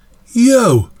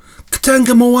Yo,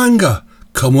 Katanga Mwanga,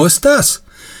 como estas?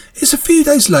 It's a few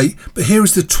days late, but here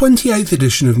is the 28th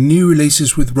edition of New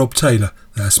Releases with Rob Taylor,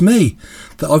 that's me,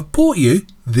 that I've brought you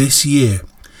this year.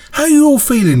 How are you all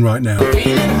feeling right now?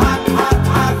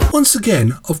 Once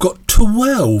again, I've got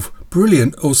 12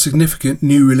 brilliant or significant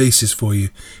new releases for you.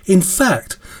 In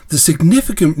fact, the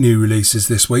significant new releases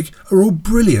this week are all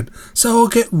brilliant, so I'll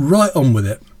get right on with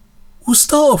it. We'll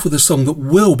start off with a song that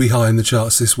will be high in the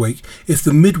charts this week if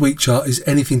the midweek chart is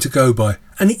anything to go by,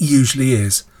 and it usually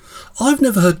is. I've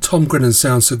never heard Tom Grennan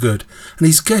sound so good, and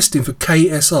he's guesting for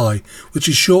KSI, which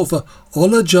is short for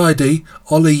Ola Jaidi,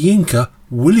 Ola Yinka,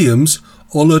 Williams,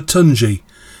 Ola Tunji.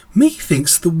 Me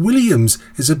thinks the Williams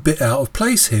is a bit out of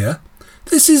place here.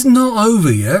 This is not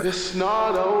over yet. It's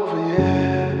not over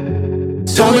yet.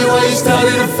 Tell me why you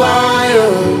started a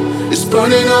fire. It's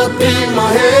burning up in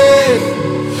my head.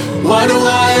 Why do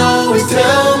I always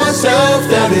tell myself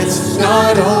that it's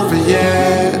not over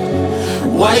yet?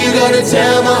 Why you gotta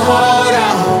tear my heart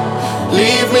out,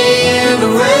 leave me in the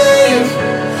rain?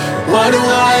 Why do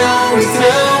I always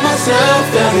tell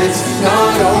myself that it's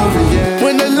not over yet?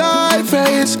 When the light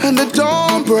fades and the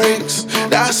dawn breaks,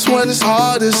 that's when it's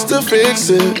hardest to fix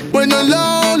it. When you're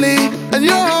lonely and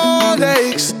your heart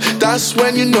aches, that's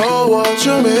when you know what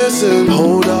you're missing.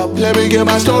 Hold up, let me get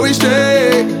my story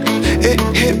straight. It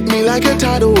hit me like a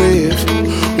tidal wave.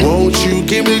 Won't you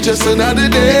give me just another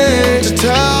day to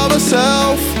tell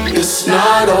myself it's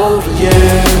not over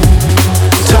yet?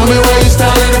 Tell me where you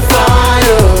started a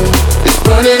fire. It's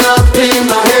burning up in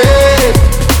my head.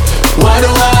 Why do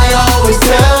I always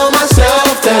tell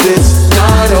myself that it's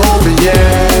not over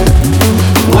yet?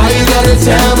 Why you gotta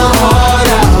tear my heart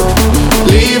out,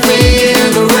 leave me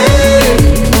in the rain?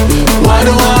 Why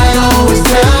do I always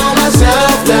tell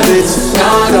myself that it's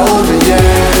not over yet?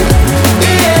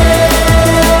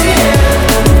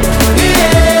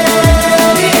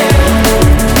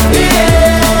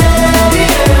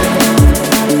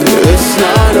 It's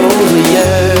not over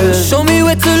yet. Show me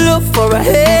where to look for a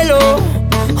halo.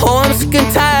 Oh, I'm sick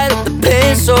and tired of the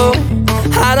pain, so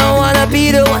I don't wanna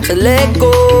be the one to let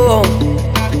go.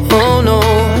 Oh no.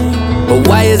 But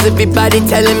why is everybody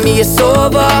telling me it's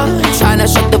over? Trying to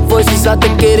shut the voices out,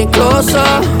 they're getting closer.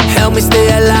 Help me stay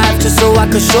alive just so I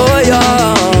can show you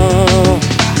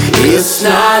it's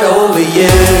not over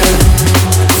yet.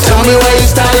 Tell me where you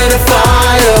started a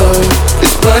fire.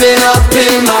 It's burning up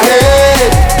in my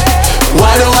head.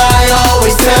 Why do I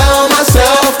always tell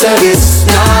myself that it's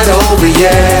not over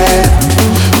yet?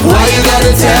 Why you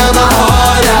gotta tear my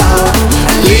heart out,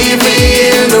 leave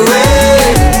me in the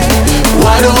rain?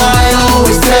 Why do I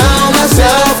always tell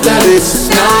myself that it's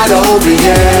not over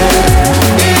yet?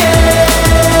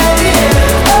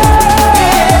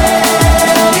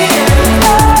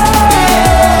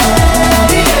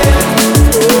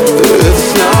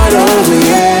 It's not over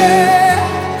yet.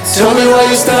 Tell me why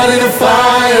you started a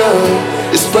fire.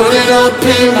 It's burning up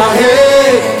in my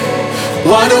head.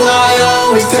 Why do I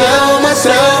always tell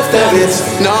myself that it's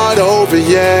not over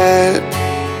yet?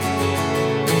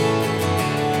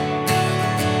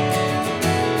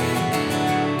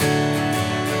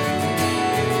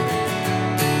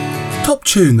 Top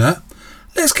tune that.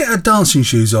 Let's get our dancing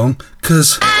shoes on,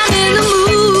 cause I'm in the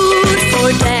mood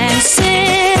for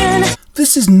dancing.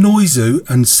 This is Noizu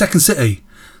and Second City.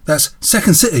 That's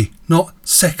Second City, not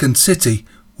Second City,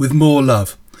 with more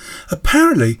love.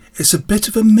 Apparently, it's a bit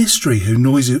of a mystery who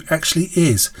Noizu actually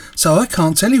is, so I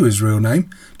can't tell you his real name.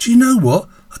 Do you know what?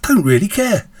 I don't really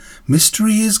care.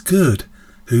 Mystery is good.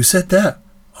 Who said that?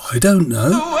 I don't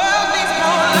know.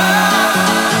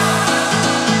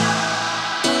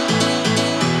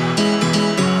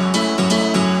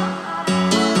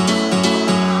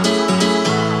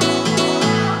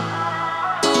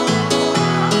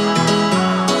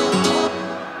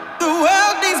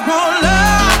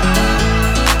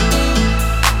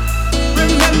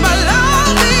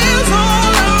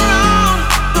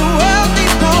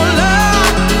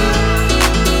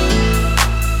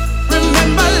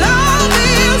 Remember love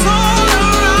is all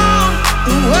around.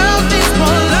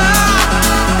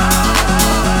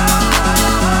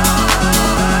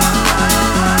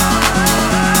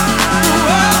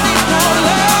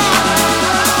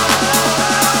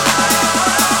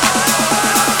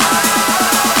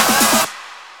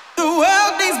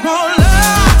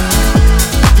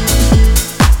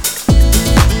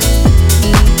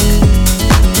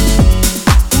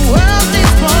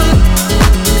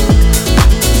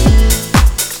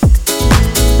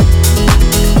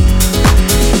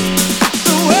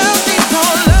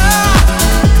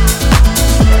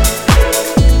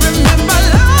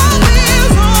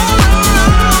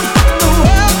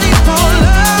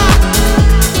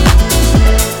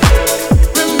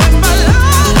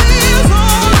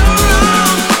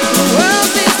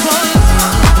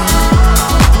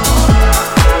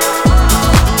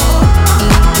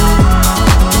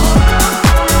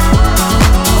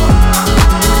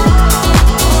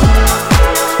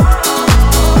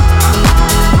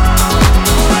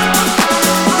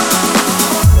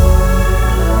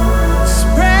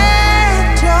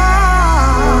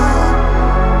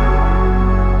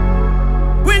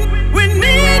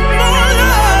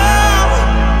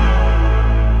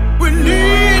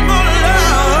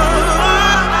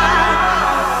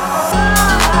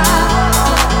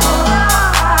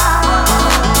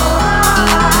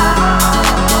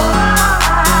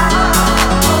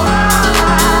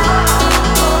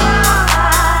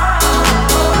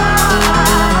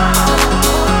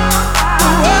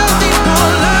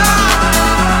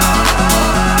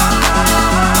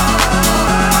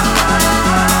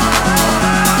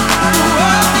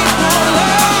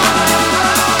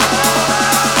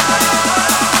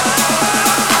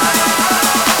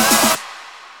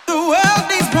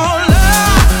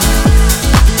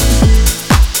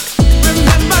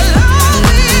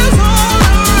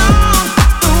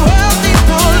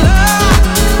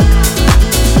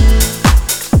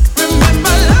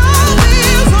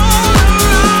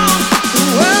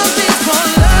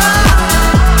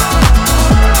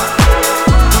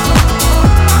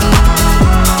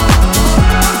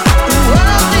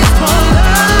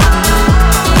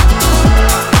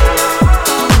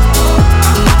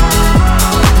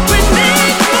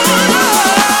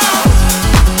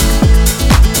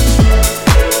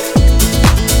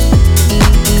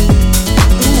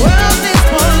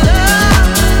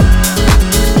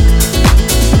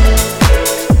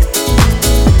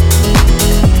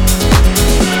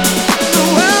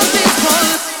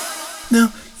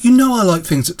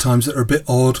 things at times that are a bit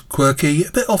odd, quirky,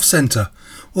 a bit off-centre.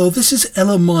 Well, this is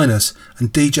Ella Minus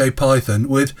and DJ Python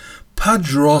with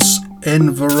Padros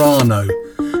en Verano.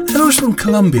 Ella is from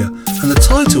Colombia and the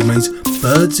title means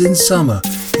birds in summer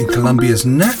in Colombia's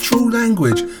natural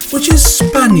language, which is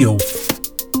Spaniel.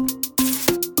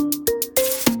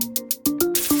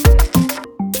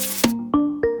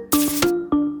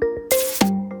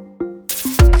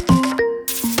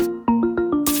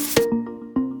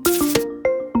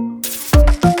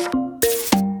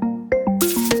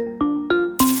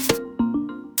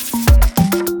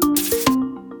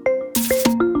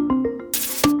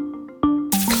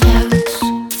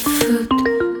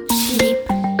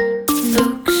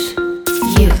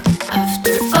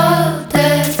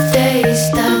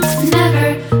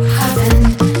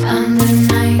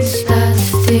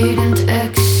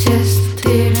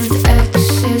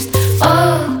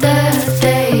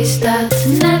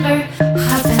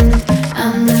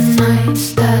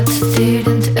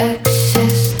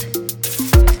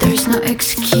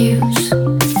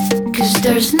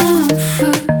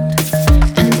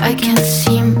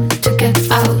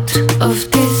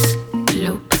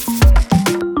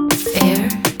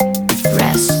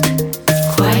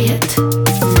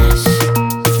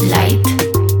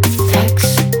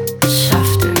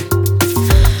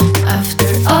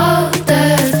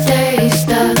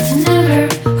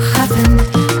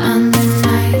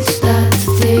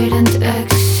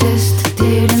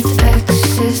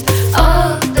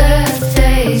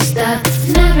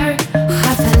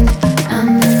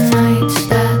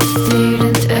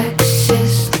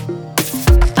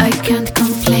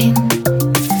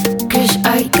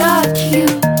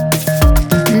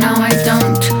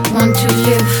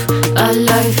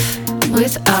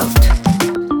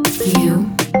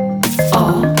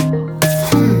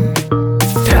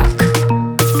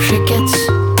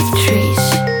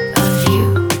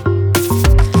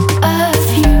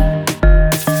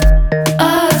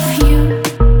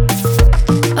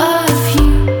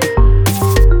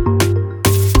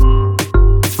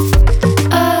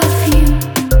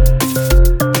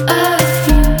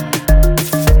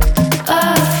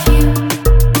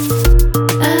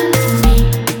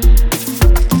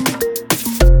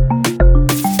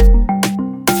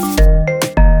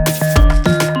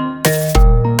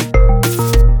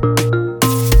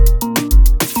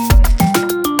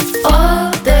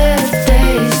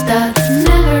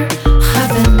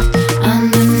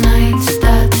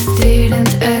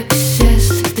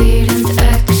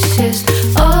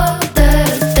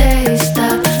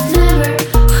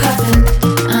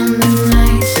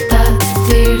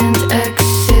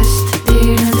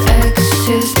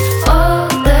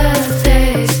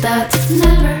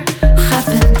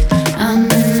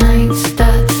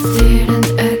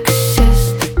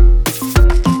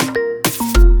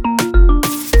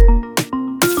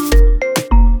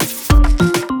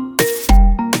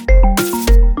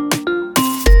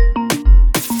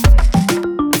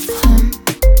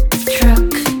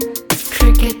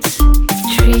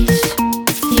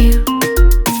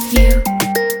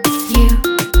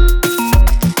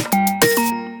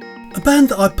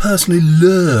 Personally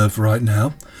love right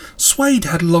now. Suede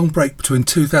had a long break between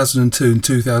 2002 and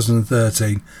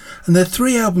 2013 and their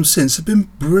 3 albums since have been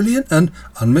brilliant and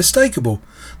unmistakable.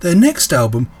 Their next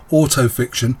album,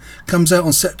 Autofiction, comes out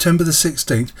on September the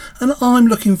 16th and I'm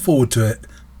looking forward to it.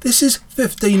 This is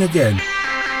 15 Again.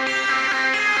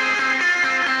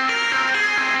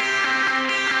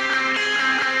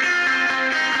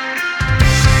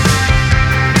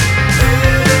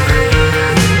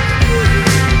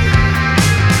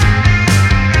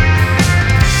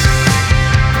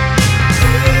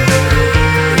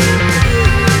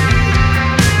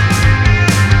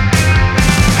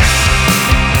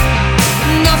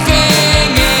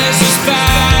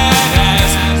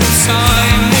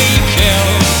 Time we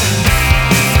kill.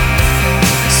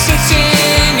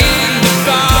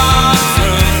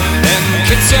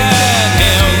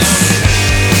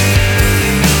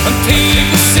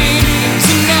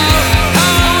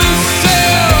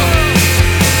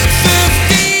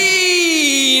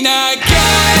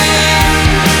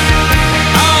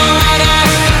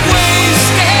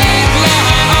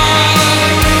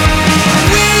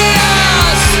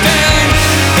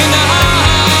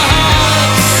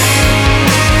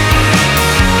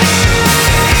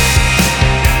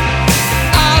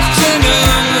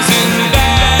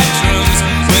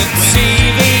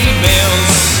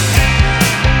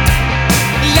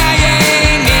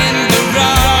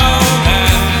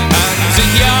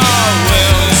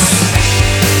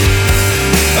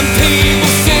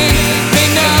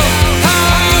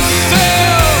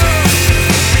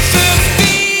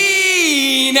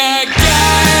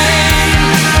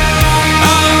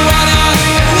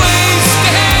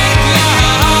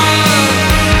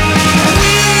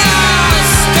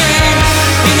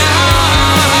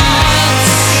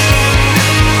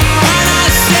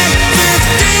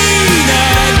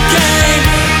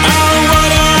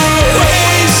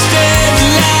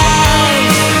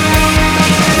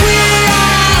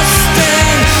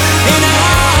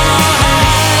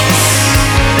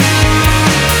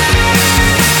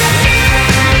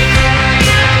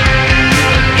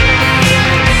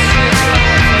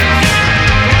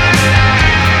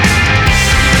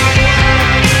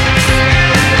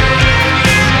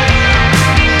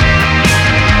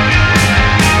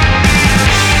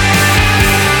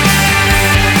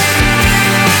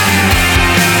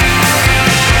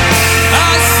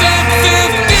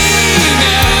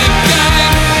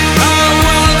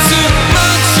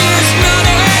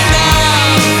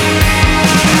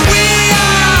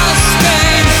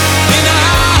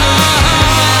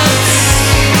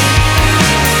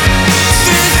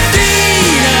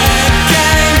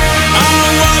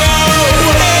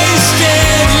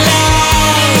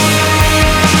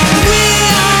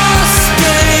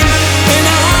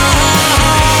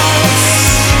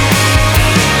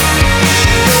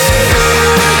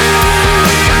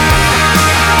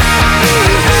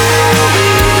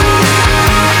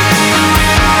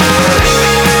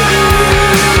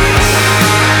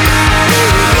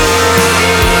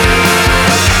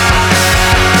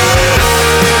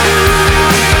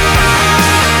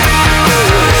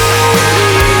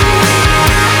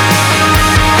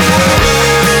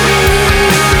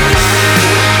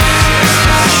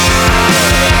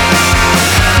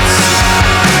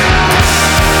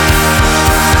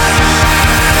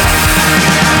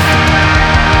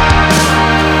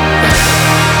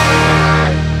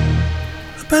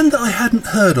 band that I hadn't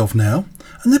heard of now,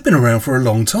 and they've been around for a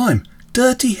long time,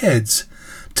 Dirty Heads.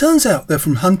 Turns out they're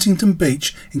from Huntington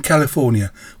Beach in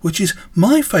California, which is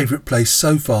my favourite place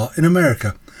so far in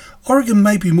America. Oregon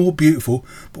may be more beautiful,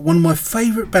 but one of my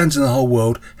favourite bands in the whole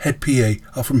world, Hed PE,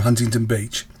 are from Huntington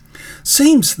Beach.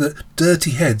 Seems that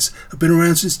Dirty Heads have been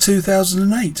around since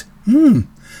 2008.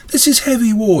 This is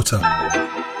Heavy Water.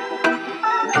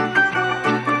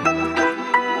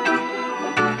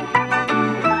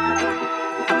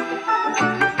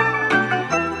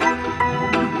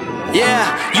 Yeah,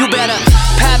 you better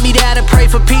pat me down and pray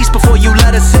for peace before you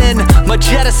let us in. My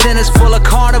jettison is full of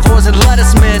carnivores and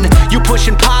lettuce men. You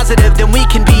pushing positive, then we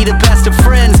can be the best of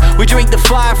friends. We drink the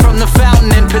fire from the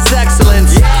fountain and piss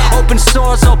excellence. Open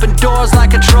sores, open doors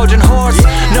like a Trojan horse.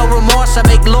 No remorse, I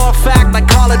make lore fact like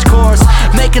college course.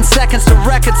 Making seconds to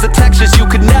records, the textures you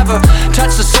could never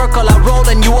touch the circle I roll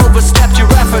and you overstepped your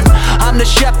effort. I'm the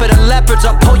shepherd and leopards,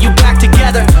 I'll pull you back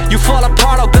together. You fall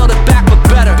apart, I'll build it back but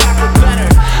better.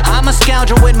 I'm a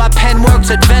scoundrel with my pen works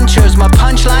adventures. My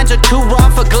punchlines are too raw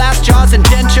for glass jars and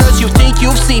dentures. You think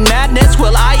you've seen madness?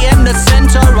 Well, I am the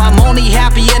center. I'm only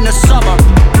happy in the summer,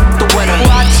 the winter.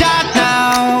 Watch out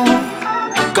now,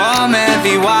 come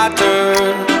heavy water.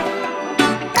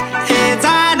 It's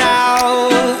high now,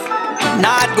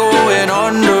 not going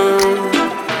under.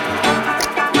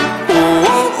 Oh,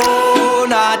 oh, oh,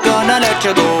 not gonna let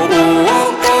you go. Oh,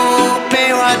 oh, oh,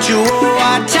 pay what you owe.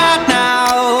 Watch out now,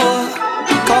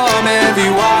 heavy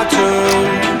water.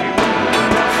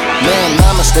 Man,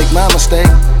 my mistake.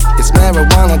 It's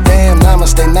marijuana, damn,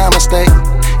 namaste, namaste.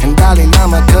 And Dalai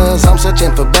Lama, cause I'm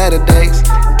searching for better days.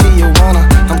 Tijuana,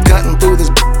 I'm cutting through this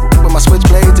with my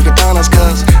switchblades and katanas,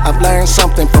 cause I've learned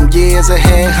something from years of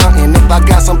head hunting. If I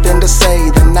got something to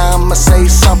say, then I'ma say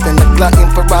something. A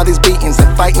glutton for all these beatings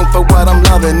and fighting for what I'm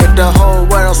loving. If the whole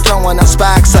world's throwing out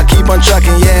sparks, I keep on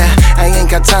trucking, yeah. I ain't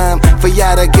got time for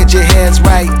y'all to get your heads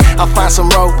right. I'll find some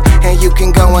rope and you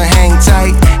can go and hang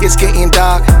tight. It's getting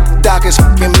dark, dark as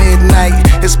fucking midnight.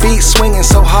 This beat swinging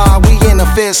so hard, we in a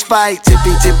fist fight.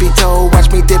 Tippy tippy toe,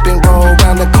 watch me dip and roll.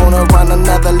 Round the corner, run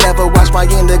another level, watch my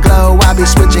glow. I be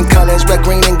switching colors, red,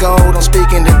 green, and gold. I'm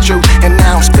speaking the truth, and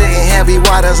now I'm spitting heavy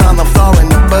waters on the floor in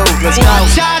the booth. Let's go.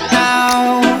 Watch out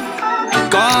now,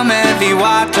 come heavy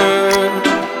water.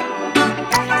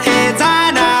 It's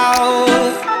high now,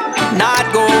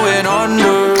 not going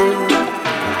under.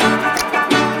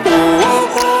 Oh,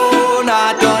 oh, oh,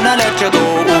 not gonna let you go.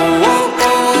 Oh, oh,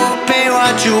 oh, pay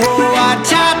what you owe.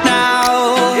 Watch out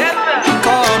now,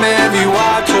 come heavy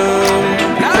water.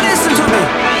 Now listen to me,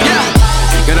 yeah.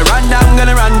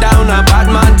 Gonna run down a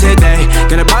bad man today.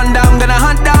 Gonna run down, gonna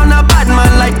hunt down a bad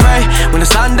man like prey. When the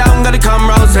sun down, gonna come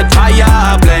round, set fire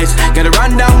ablaze. Gonna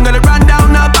run down a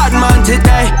bad man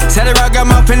today. Said the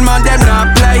ragamuffin man, them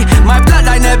not play. My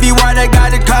bloodline everywhere, they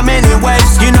got it coming in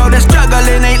waves. You know the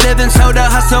struggling ain't living, so the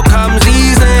hustle comes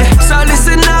easy. So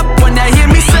listen up when they hear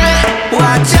me say,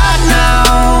 watch out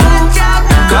now,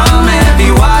 come heavy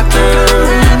water.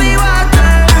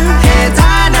 Heads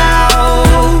high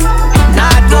now,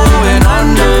 not going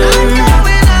under.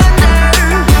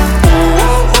 Oh,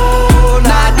 oh, oh,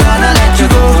 not gonna let you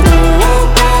go. Oh,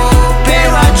 oh, oh, pay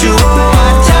what you owe.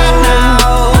 Watch out now,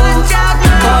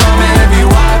 come heavy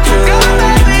water.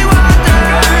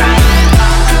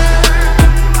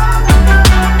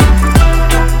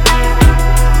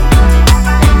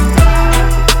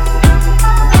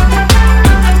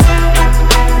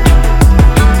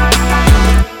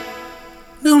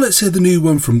 Now let's hear the new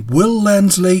one from Will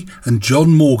Lansley and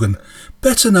John Morgan,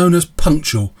 better known as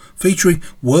Punctual, featuring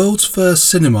World's First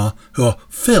Cinema, who are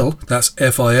Phil, that's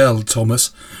F-I-L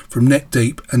Thomas, from Neck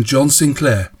Deep, and John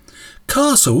Sinclair.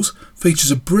 Castles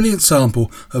features a brilliant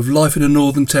sample of Life in a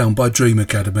Northern Town by Dream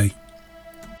Academy.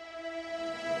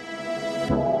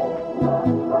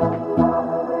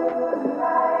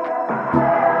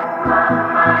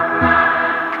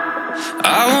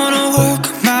 I wanna walk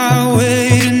my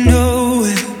way to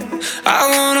nowhere. I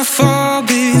wanna fall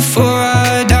before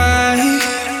I die.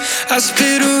 I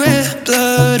spit red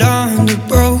blood on the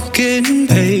broken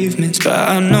pavements, but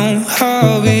I know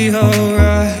I'll be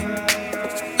alright.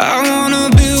 I wanna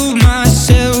build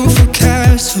myself a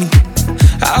castle.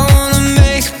 I wanna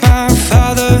make my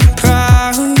father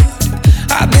proud.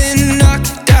 I've been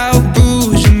knocked out,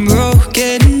 bruised and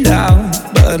broken down,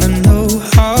 but I know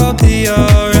I'll be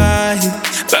alright.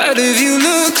 But if you look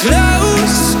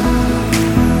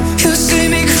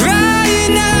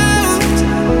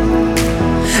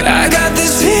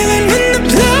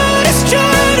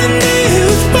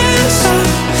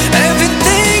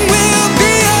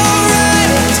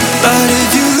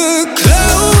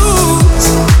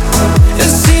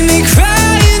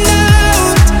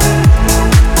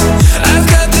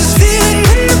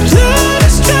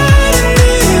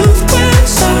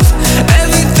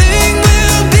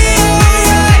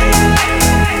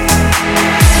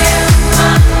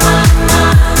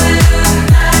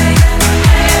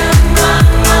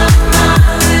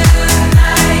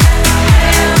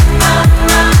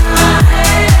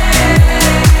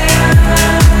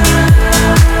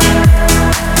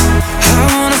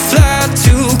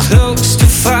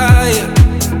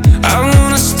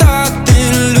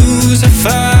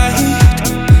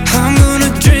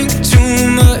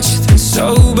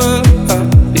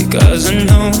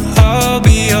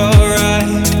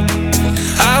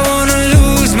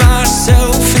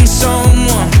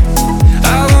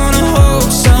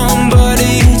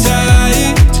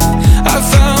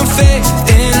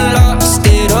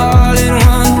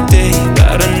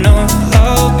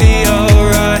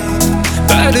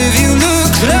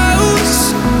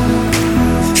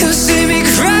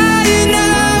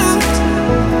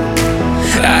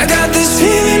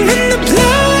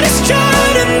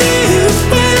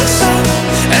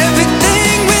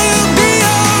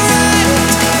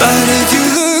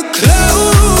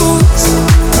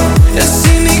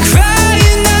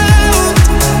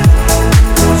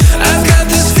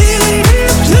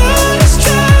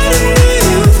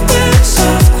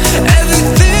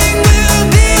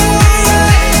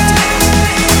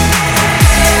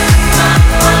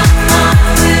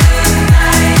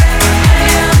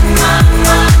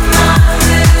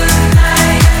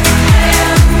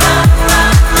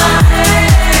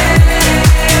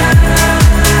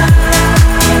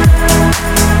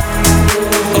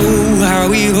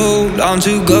bound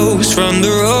to ghosts from the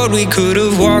road we could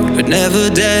have walked but never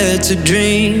dared to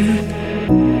dream.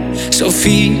 So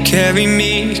feet carry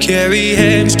me, carry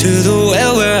hands to the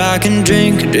well where I can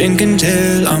drink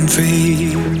until I'm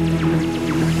free.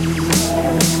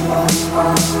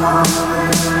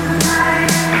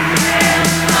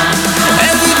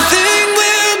 Everything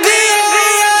will be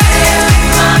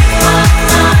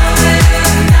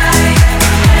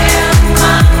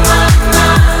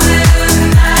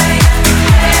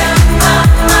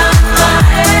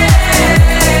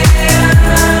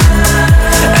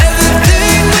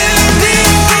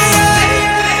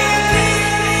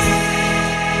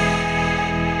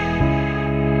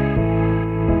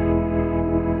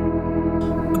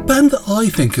Band that I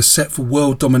think is set for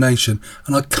world domination,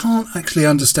 and I can't actually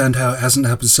understand how it hasn't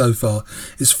happened so far,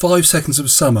 is 5 Seconds of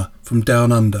Summer from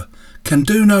Down Under. Can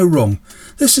do no wrong.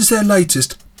 This is their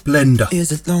latest, Blender.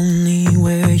 Is it lonely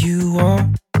where you are?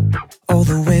 All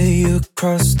the way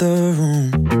across the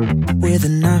room, with a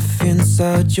knife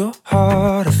inside your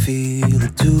heart, I feel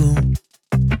it too.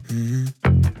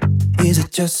 Is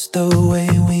it just the way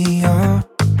we are?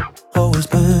 Always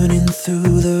burning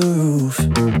through the roof.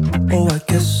 Oh, I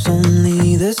guess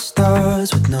only the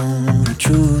stars would know the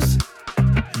truth.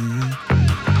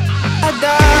 I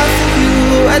die for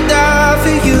you, I die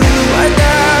for you, I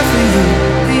die for you,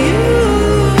 for you.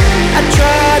 I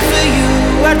tried for you,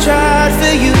 I tried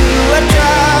for you, I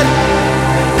tried.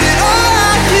 But all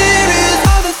I hear is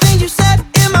all the things you said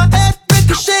in my head,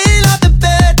 ricocheting off the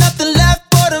bed, nothing left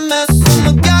but a mess. Oh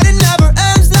my God, it never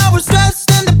ends. Now we're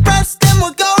stressed and depressed, and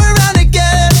we're going round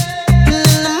again in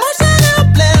an emotional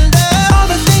blender. All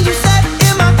the things you said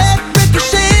in my head,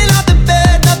 ricocheting off the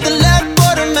bed, nothing left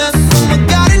but a mess. Oh my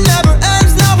God, it never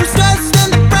ends. Now we're stressed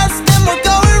and depressed, and we're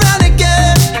going round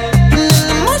again in an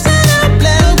emotional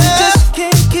blender. We just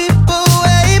can't keep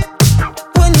away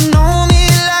when you know me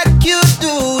like you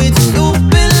do. It's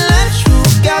stupid and true,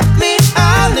 got me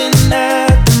howling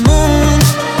at the moon.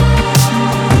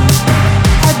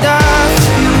 I die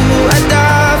for you, I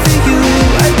die for you,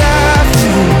 I die for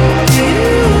you,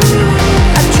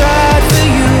 I tried for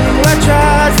you, I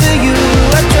tried for you,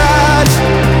 I tried.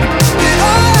 But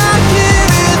all I hear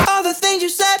is all the things you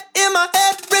said in my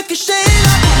head, ricocheting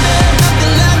off the bed,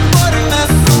 nothing left but a mess.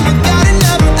 Oh my God, it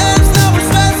never ends. Now we're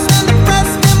stressed and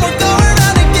depressed, and we're going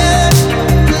round again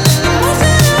in an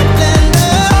emotional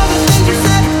blender. All the things you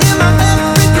said in my head,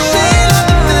 ricocheting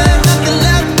off the bed, nothing left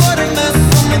but a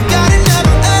mess. Oh my God, it never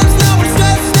ends. Now we're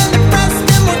stressed and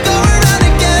depressed, and we're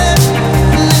going round again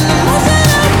in an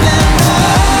emotional blender.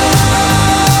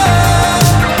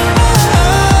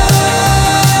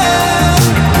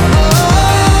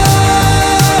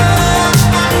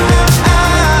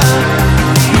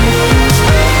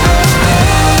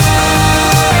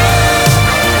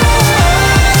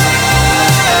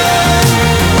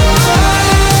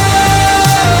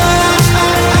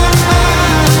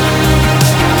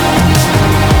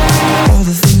 All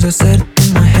the things I said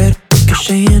in my head,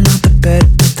 ricocheting off the bed,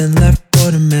 nothing left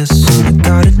but a mess. Oh my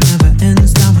God, it never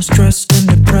ends. Now we're stressed and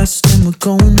depressed, and we're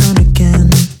going round again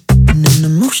in an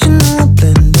emotional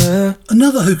blender.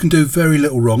 Another who can do very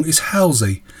little wrong is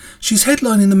Halsey. She's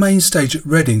headlining the main stage at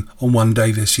Reading on one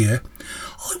day this year.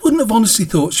 I wouldn't have honestly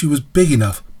thought she was big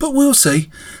enough, but we'll see.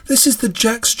 This is the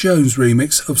Jax Jones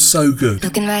remix of So Good.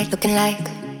 Looking right, looking like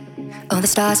all the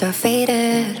stars are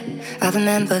faded. I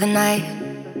remember the night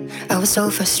I was so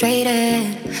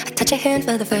frustrated. I touch your hand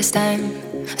for the first time,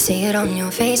 I see it on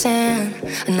your face, and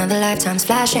another lifetime's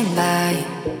flashing by.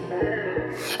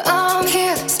 I'm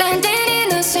here, standing in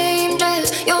the same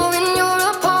dress. You're in your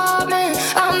apartment,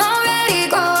 I'm already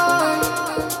gone.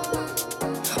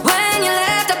 When you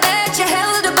left, I bet you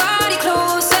held her body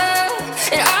closer,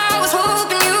 and I was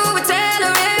hoping you would tell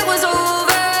her it was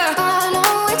over. I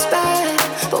know it's bad,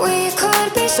 but we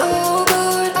could be so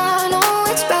good. I know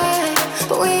it's bad,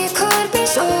 but we could be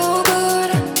so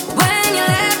good. When you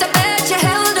left, I bet you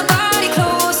held her body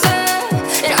closer,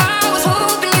 and I was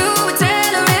hoping you would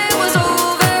tell her it was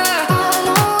over. I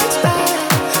know it's bad,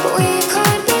 but we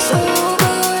could be so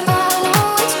good. I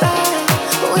know it's bad,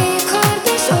 but we could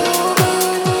be so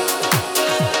good.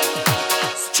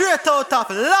 Straight out of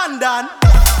London.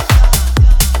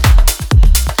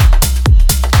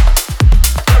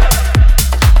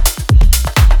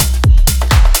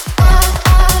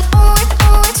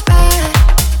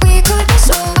 We could be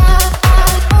so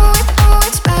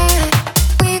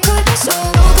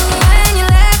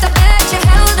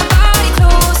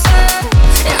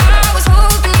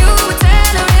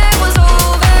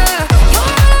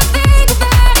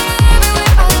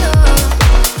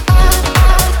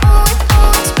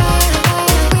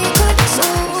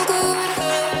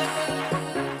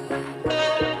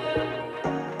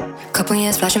couple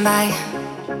years flashing by,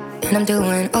 and I'm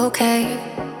doing okay.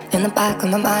 In the back of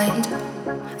my mind,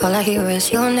 all I hear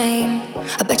is your name.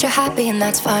 I bet you're happy and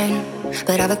that's fine,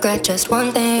 but I regret just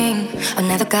one thing: I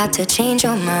never got to change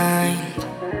your mind.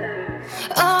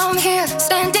 I'm here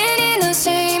standing in the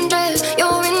same dress.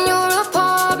 You're in your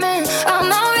apartment,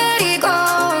 I'm already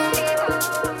gone.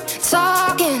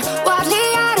 Talking wildly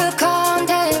out of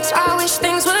context. I wish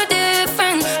things were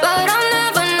different, but I'll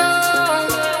never know.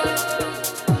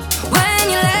 When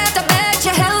you left, I bet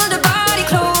you held her body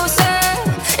closer,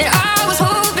 and I was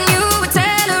hoping you would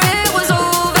tell her it was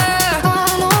over. I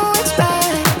know it's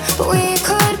bad, but we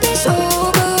could be so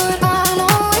good. I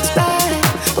know it's bad,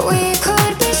 but we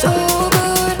could be so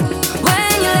good.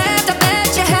 When you left, I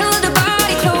bet you held her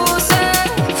body closer,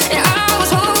 and I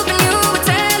was hoping you would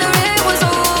tell her it was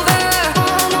over.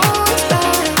 I know it's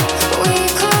bad, but we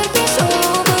could be so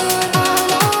good. I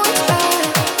know it's bad.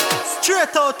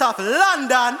 Straight out of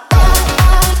London.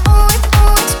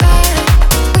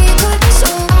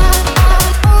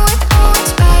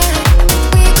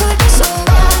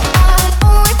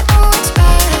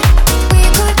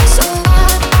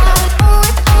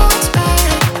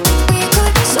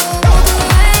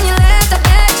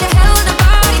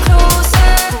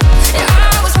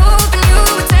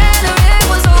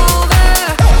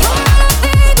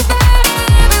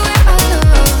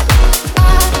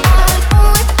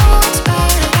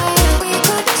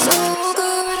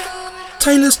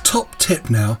 Taylor's top tip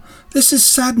now. This is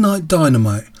Sad Night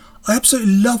Dynamite. I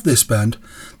absolutely love this band.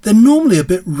 They're normally a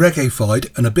bit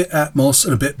reggae-fied and a bit Atmos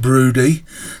and a bit broody.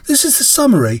 This is the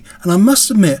summary, and I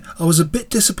must admit I was a bit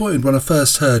disappointed when I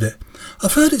first heard it.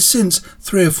 I've heard it since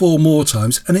 3 or 4 more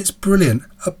times, and it's brilliant.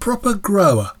 A proper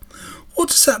grower. What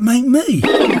does that make me?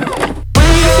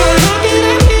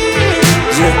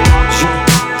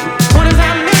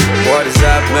 What does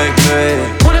that make me?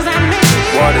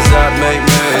 What does that make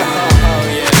me?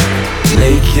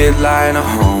 Naked lying at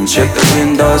home, check the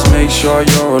windows, make sure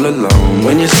you're all alone.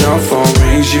 When your cell phone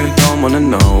rings, you don't wanna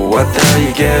know what the hell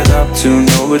you get up to,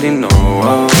 nobody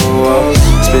knows.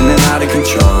 Spinning out of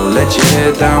control, let your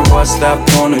head down, what's that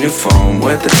phone on your phone?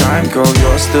 Where'd the time go?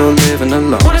 You're still living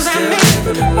alone.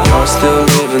 You're still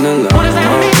living alone.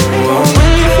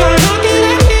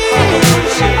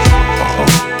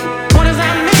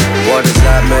 What does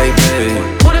that make me?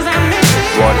 What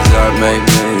does that make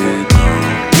me?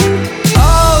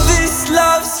 All this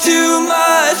love's too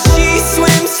much. She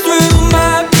swims through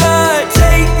my blood.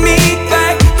 Take me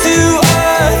back to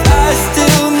earth. I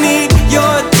still need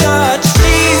your touch.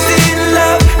 She's in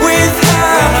love with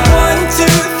her. 1, 2,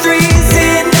 3's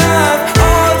enough.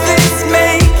 All this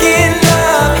making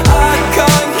love, I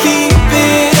can't keep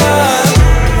it up.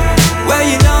 Well,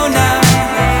 you know now.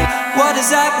 What does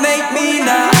that make me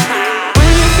now?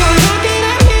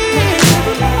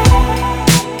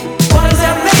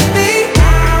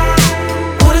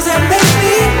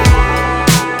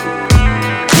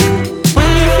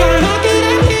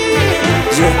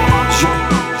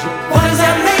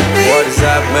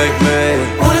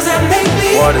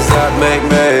 What does that make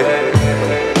me?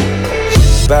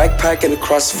 Backpacking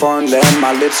across a foreign land,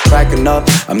 my lips cracking up.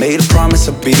 I made a promise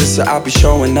I'd be this, so I'll be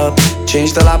showing up.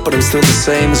 Changed a lot, but I'm still the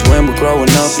same as when we're growing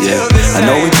up. Yeah, I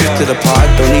know we drifted apart,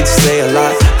 don't need to say a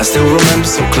lot. I still remember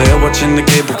so clear watching the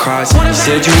cable cars. You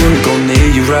said you wouldn't go near,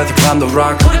 you'd rather climb the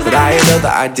rock, but I had other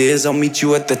ideas, I'll meet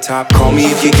you at the top. Call me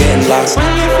if you're getting lost.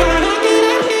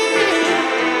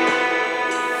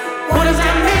 What does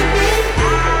that make me?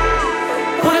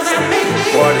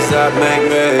 What does that make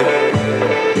me?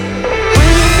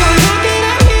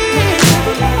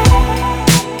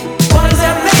 What does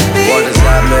that make me? What does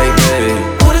that make me?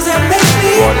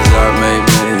 What does that make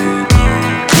me?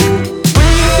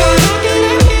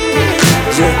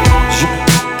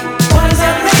 What does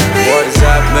that make me? What does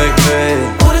that make me?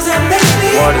 What does that make me?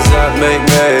 What does that make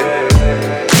me?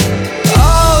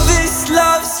 All this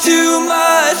love's too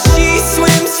much. She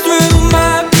swims through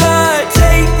my blood.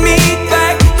 Take me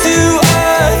back to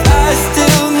earth. I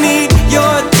still need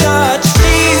your touch.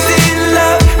 She's in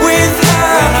love with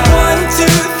her. 1, 2,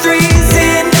 3's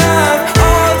enough.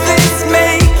 All this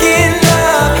making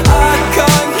love, I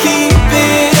can't keep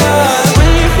it up.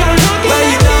 Well,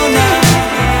 you know now.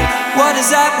 What does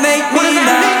that make me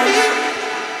now?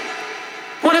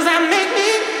 What does that make me?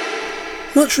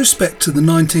 Much respect to the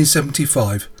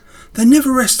 1975. They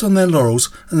never rest on their laurels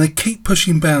and they keep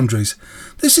pushing boundaries.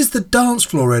 This is the dance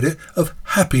floor edit of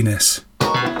Happiness.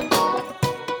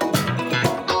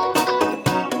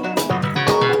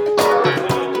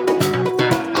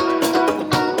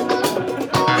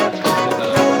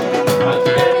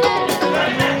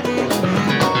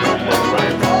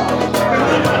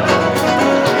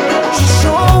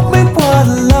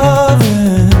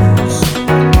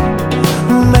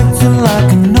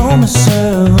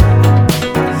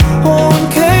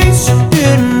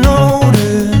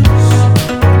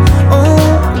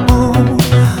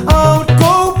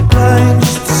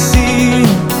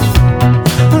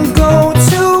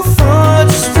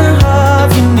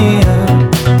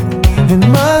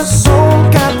 my soul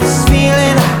got this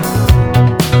feeling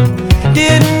I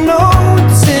didn't know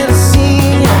till I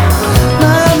seen you.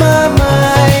 My,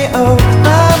 oh,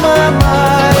 my,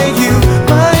 you.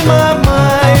 My,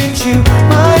 you.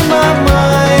 My, oh,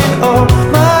 my,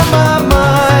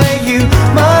 you.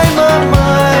 My,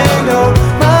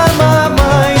 oh,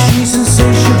 my, she's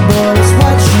insatiable, it's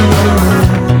what she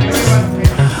is.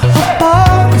 Her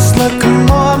body's like a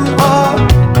mom,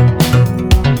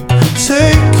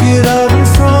 take it out in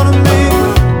front of me.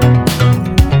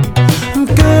 I'm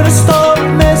gonna start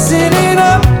messing it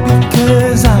up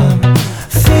because I'm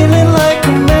feeling like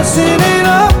I'm messing it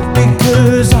up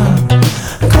because I'm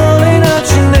calling out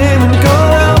your name and go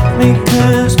help me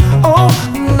cause oh,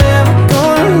 I'm never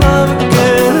gonna love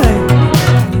again, hey.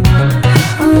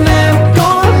 I'm never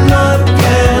gonna love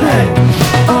again, hey.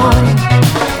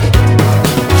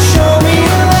 Show me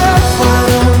your love, why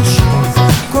don't you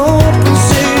go up and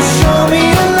say, show me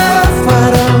your love, why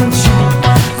don't you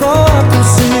go up and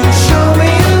say, show me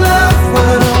your love,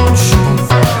 why don't you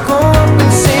go up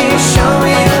and say, show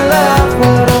me your love,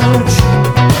 why don't you?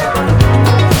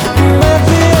 Met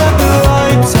me at the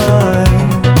right time,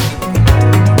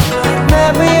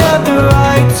 met me at the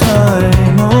right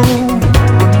time, oh.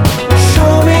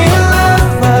 Show me your love,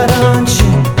 why don't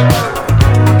you?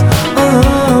 Oh,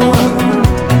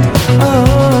 oh,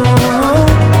 oh.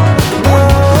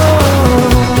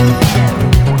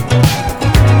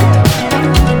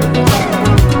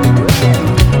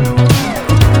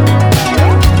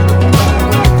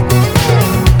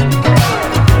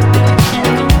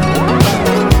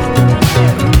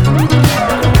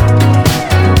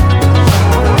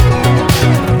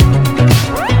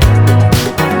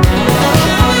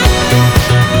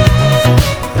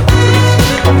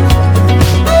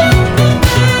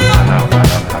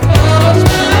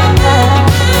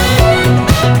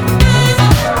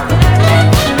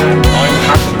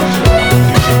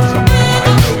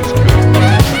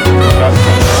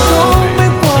 Show me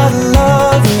what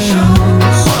love is.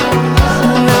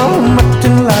 Now I'm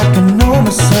acting like I know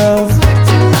myself.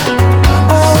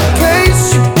 Oh, in case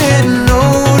you didn't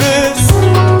notice.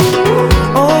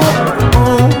 Oh,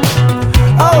 oh,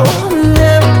 oh, I'm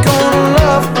never gonna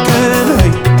love again,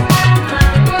 hey.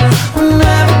 I'm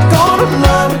never gonna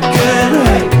love again,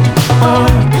 hey.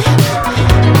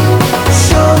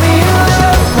 Show me your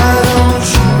love, why don't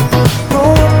you go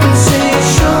up and say,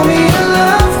 show me your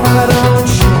love, why don't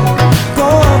you go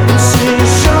up and say,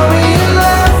 show me your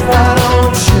love, why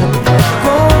don't you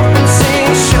go up and say,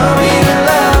 show me your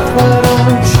love, why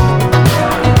don't you?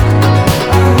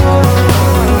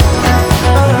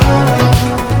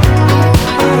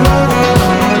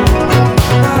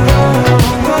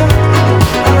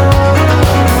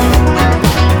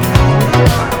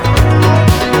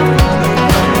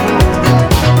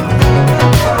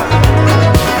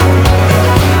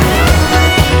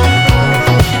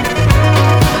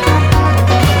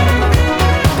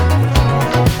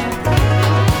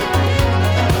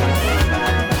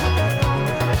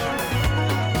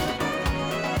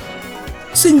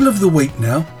 Single of the week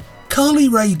now. Carly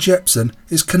Rae Jepsen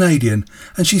is Canadian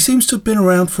and she seems to have been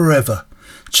around forever.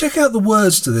 Check out the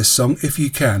words to this song if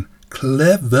you can.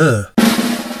 Clever.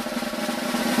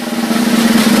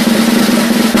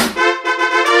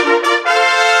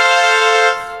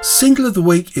 Single of the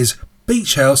week is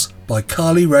Beach House by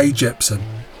Carly Rae Jepsen.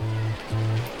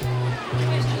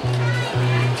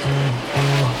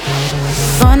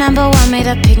 Phone number one made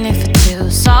a picnic for two.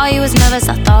 Saw you was nervous,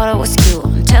 I thought it was cute.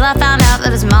 Until I found out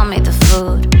that his mom made the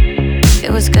food.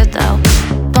 It was good though.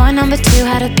 Boy number two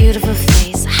had a beautiful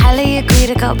face. I highly agree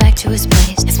to go back to his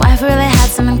place. His wife really had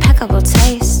some impeccable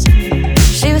taste.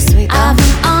 She was sweet though. I've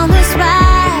been on this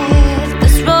ride,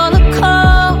 this roller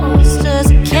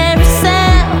coaster's a carousel,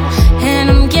 and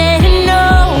I'm getting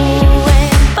nowhere.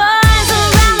 Boys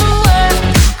around the world,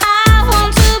 I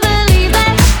want to believe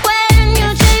that when you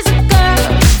chase a girl,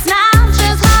 it's not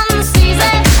just hunting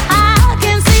season. I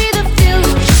can see the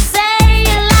future, say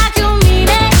it like you mean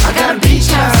it. I got a beach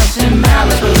house in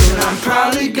Malibu, and I'm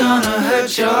probably gonna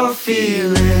hurt your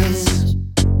feelings.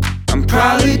 I'm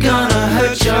probably gonna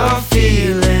hurt your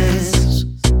feelings.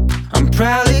 I'm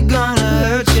probably gonna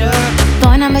hurt you.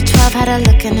 Boy number 12 had a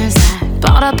look in his eye.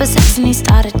 Brought up his ex and he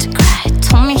started to cry.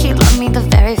 Told me he loved me the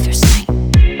very first night.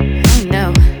 Oh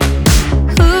no.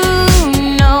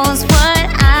 Who knows what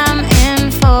I'm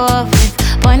in for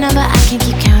with boy number I can't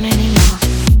keep count anymore.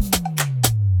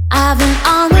 I've been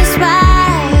on this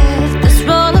ride, this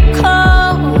roller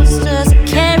coaster's a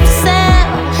carousel,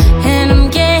 and I'm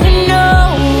getting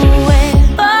nowhere.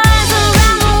 Boys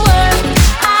around the world,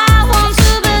 I want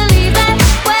to believe that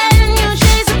when you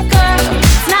chase a girl,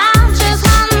 it's not just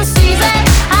hunting season.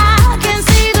 I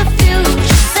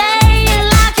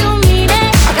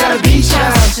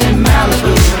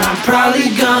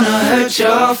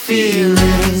your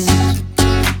feelings.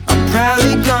 I'm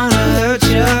probably gonna hurt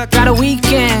you. Got a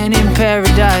weekend in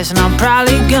paradise, and I'm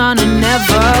probably gonna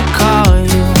never call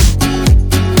you.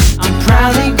 I'm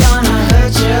probably gonna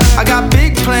hurt you. I got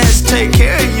big plans to take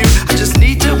care of you. I just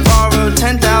need to borrow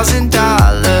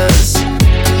 $10,000.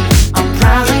 I'm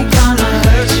probably gonna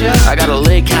hurt you. I got a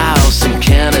lake house in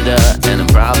Canada, and I'm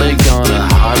probably gonna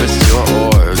harvest your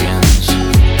organs.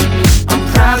 I'm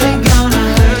probably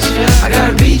gonna hurt you. I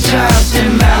got a beach house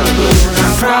in Malibu, and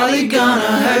I'm probably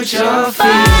gonna hurt your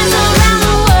feelings. Around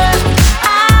the world,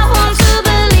 I want to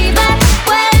believe that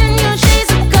when you chase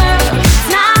a girl, it's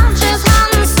not just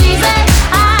one season.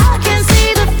 I can see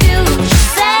the future,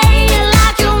 say it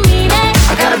like you mean it.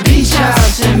 I got a beach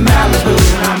house in Malibu,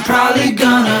 and I'm probably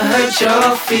gonna hurt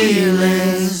your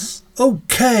feelings.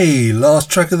 Okay, last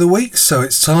track of the week, so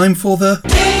it's time for the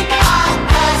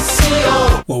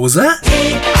D-I-S-C-O. What was that?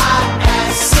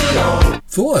 D-I-S-C-O.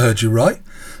 Thought I heard you right.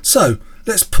 So,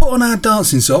 let's put on our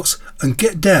dancing socks and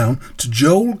get down to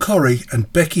Joel Corry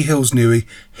and Becky Hill's newie,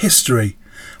 History.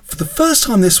 For the first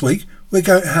time this week, we're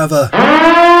going to have a...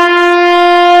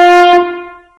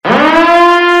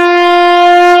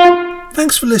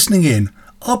 Thanks for listening in.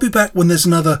 I'll be back when there's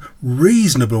another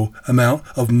reasonable amount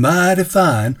of mighty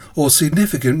fine or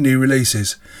significant new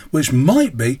releases, which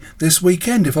might be this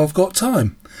weekend if I've got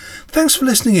time. Thanks for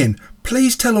listening in.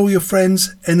 Please tell all your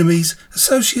friends, enemies,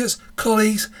 associates,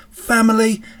 colleagues,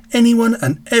 family, anyone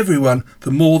and everyone, the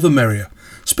more the merrier.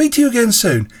 Speak to you again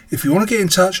soon. If you want to get in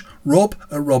touch,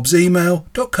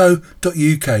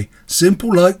 rob@robsemail.co.uk.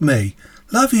 Simple like me.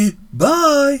 Love you.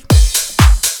 Bye.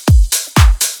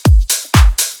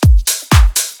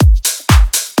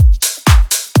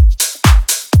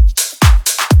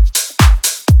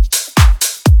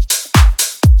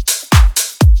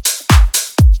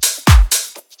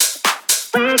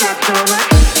 We got so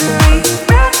much.